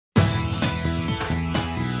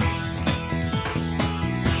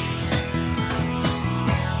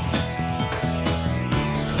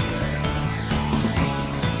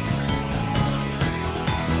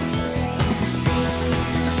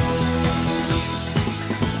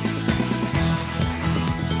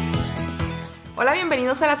Hola,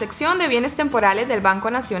 bienvenidos a la sección de bienes temporales del Banco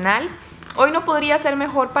Nacional. Hoy no podría ser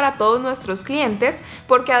mejor para todos nuestros clientes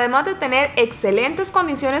porque además de tener excelentes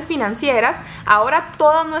condiciones financieras, ahora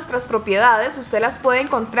todas nuestras propiedades usted las puede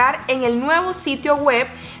encontrar en el nuevo sitio web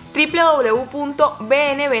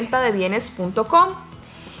www.bnventadebienes.com.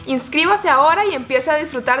 Inscríbase ahora y empiece a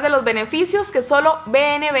disfrutar de los beneficios que solo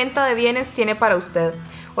BN Venta de Bienes tiene para usted.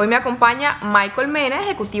 Hoy me acompaña Michael Mena,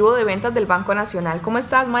 ejecutivo de ventas del Banco Nacional. ¿Cómo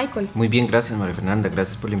estás, Michael? Muy bien, gracias, María Fernanda.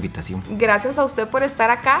 Gracias por la invitación. Gracias a usted por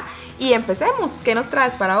estar acá y empecemos. ¿Qué nos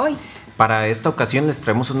traes para hoy? Para esta ocasión les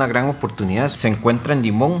traemos una gran oportunidad. Se encuentra en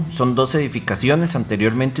Limón. Son 2 edificaciones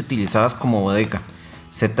anteriormente utilizadas como bodega.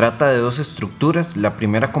 Se trata de 2 estructuras, la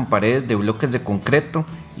primera con paredes de bloques de concreto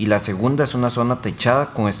y la segunda es una zona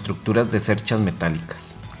techada con estructuras de cerchas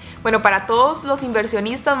metálicas. Bueno, para todos los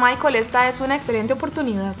inversionistas, Michael, esta es una excelente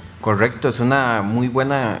oportunidad. Correcto, es una muy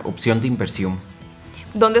buena opción de inversión.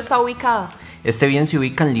 ¿Dónde está ubicada? Este bien se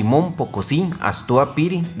ubica en Limón, Pocosí, Astúa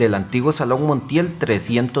Piri, del antiguo Salón Montiel,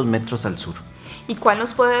 300 metros al sur. ¿Y cuál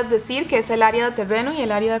nos puedes decir que es el área de terreno y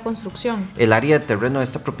el área de construcción? El área de terreno de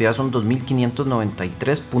esta propiedad son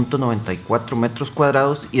 2.593.94 metros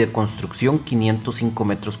cuadrados y de construcción 505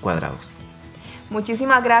 metros cuadrados.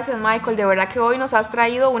 Muchísimas gracias, Michael. De verdad que hoy nos has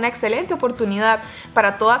traído una excelente oportunidad.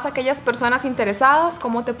 Para todas aquellas personas interesadas,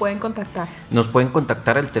 ¿cómo te pueden contactar? Nos pueden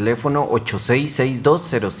contactar al teléfono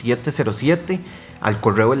 86620707, al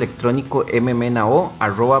correo electrónico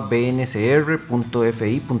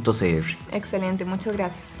mmenao@bncr.fi.cr. Excelente, muchas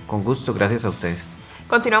gracias. Con gusto, gracias a ustedes.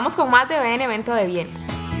 Continuamos con más de BN Venta de Bienes.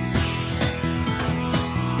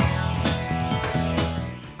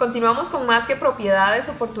 Continuamos con más que propiedades,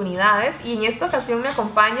 oportunidades, y en esta ocasión me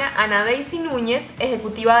acompaña Ana Daisy Núñez,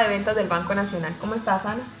 ejecutiva de ventas del Banco Nacional. ¿Cómo estás,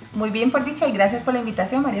 Ana? Muy bien, por dicha, y gracias por la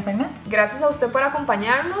invitación, María Fernanda. Gracias a usted por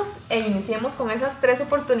acompañarnos e iniciemos con esas 3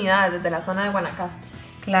 oportunidades desde la zona de Guanacaste.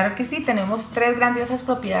 Claro que sí, tenemos 3 grandiosas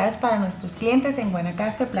propiedades para nuestros clientes en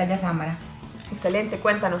Guanacaste, Playa Sámara. Excelente,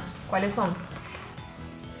 cuéntanos, ¿cuáles son?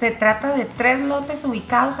 Se trata de 3 lotes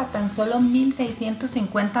ubicados a tan solo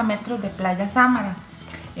 1.650 metros de Playa Sámara,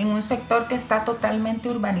 en un sector que está totalmente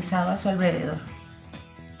urbanizado a su alrededor.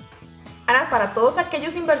 Ana, para todos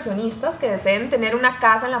aquellos inversionistas que deseen tener una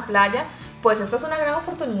casa en la playa, pues esta es una gran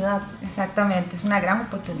oportunidad. Exactamente, es una gran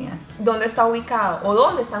oportunidad. ¿Dónde está ubicado? ¿O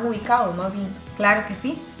dónde están ubicados, más bien? Claro que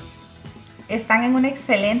sí. Están en una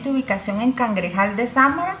excelente ubicación en Cangrejal de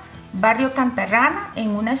Sámara, barrio Cantarrana,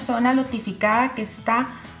 en una zona lotificada que está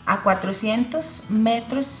a 400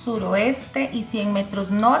 metros suroeste y 100 metros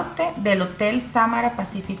norte del Hotel Sámara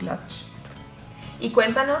Pacific Lodge. Y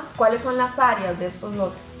cuéntanos cuáles son las áreas de estos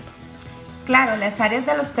lotes. Claro, las áreas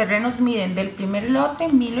de los terrenos miden del primer lote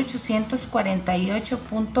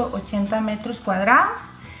 1.848.80 metros cuadrados,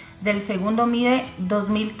 del segundo mide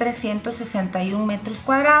 2.361 metros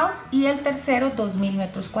cuadrados y el tercero 2.000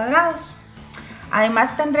 metros cuadrados.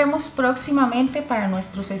 Además tendremos próximamente para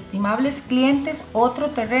nuestros estimables clientes otro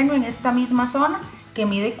terreno en esta misma zona que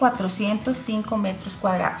mide 405 metros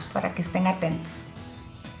cuadrados, para que estén atentos.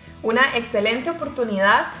 Una excelente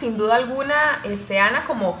oportunidad, sin duda alguna, Ana,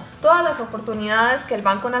 como todas las oportunidades que el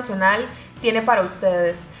Banco Nacional tiene para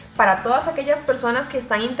ustedes. Para todas aquellas personas que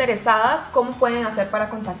están interesadas, ¿cómo pueden hacer para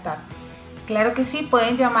contactar? Claro que sí,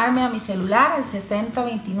 pueden llamarme a mi celular al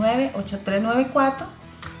 6029-8394.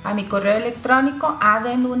 A mi correo electrónico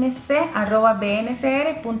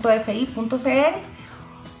adlunesc@bncr.fi.cr,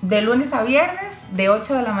 de lunes a viernes de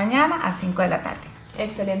 8 de la mañana a 5 de la tarde.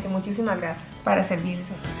 Excelente, muchísimas gracias. Para servirles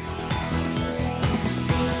a ustedes.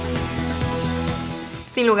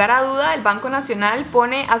 Sin lugar a duda, el Banco Nacional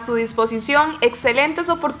pone a su disposición excelentes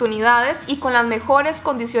oportunidades y con las mejores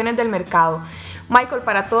condiciones del mercado. Michael,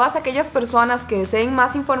 para todas aquellas personas que deseen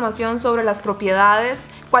más información sobre las propiedades,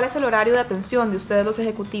 ¿cuál es el horario de atención de ustedes los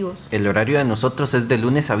ejecutivos? El horario de nosotros es de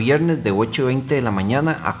lunes a viernes de 8:20 de la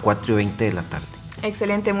mañana a 4:20 de la tarde.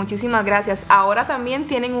 Excelente, muchísimas gracias. Ahora también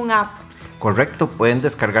tienen un app. Correcto, pueden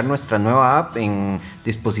descargar nuestra nueva app en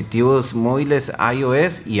dispositivos móviles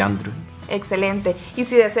iOS y Android. Excelente. Y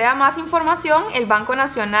si desea más información, el Banco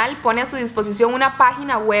Nacional pone a su disposición una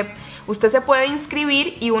página web. Usted se puede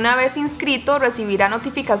inscribir y una vez inscrito recibirá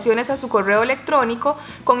notificaciones a su correo electrónico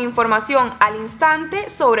con información al instante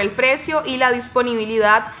sobre el precio y la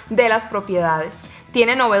disponibilidad de las propiedades.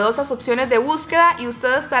 Tiene novedosas opciones de búsqueda y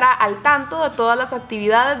usted estará al tanto de todas las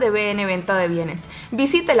actividades de BN Venta de Bienes.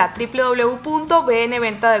 Visítela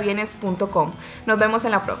www.bnventadebienes.com. Nos vemos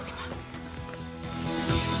en la próxima.